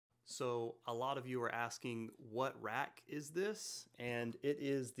So a lot of you are asking, what rack is this? And it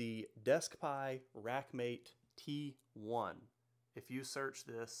is the DeskPi RackMate T1. If you search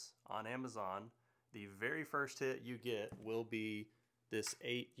this on Amazon, the very first hit you get will be this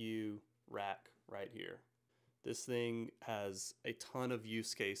 8U rack right here. This thing has a ton of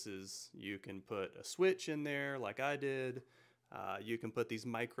use cases. You can put a switch in there like I did. You can put these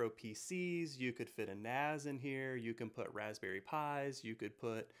micro PCs. You could fit a NAS in here. You can put Raspberry Pis. You could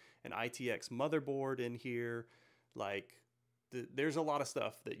put an ITX motherboard in here. Like, there's a lot of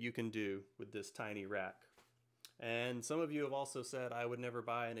stuff that you can do with this tiny rack. And some of you have also said I would never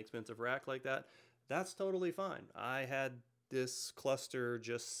buy an expensive rack like that. That's totally fine. I had this cluster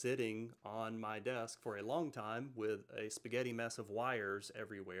just sitting on my desk for a long time with a spaghetti mess of wires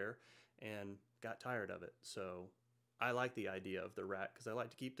everywhere and got tired of it. So I like the idea of the rack because I like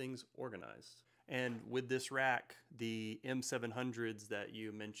to keep things organized. And with this rack, the M700s that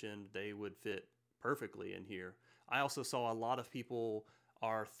you mentioned, they would fit perfectly in here. I also saw a lot of people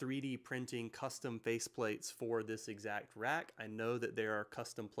are 3D printing custom faceplates for this exact rack. I know that there are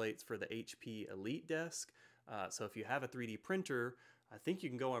custom plates for the HP Elite desk. So if you have a 3D printer, I think you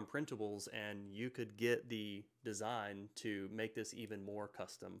can go on Printables and you could get the design to make this even more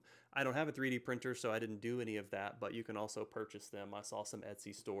custom. I don't have a 3D printer, so I didn't do any of that, but you can also purchase them. I saw some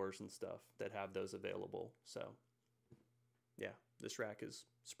Etsy stores and stuff that have those available. So yeah, this rack is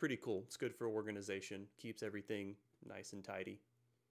pretty cool. It's good for organization, keeps everything nice and tidy.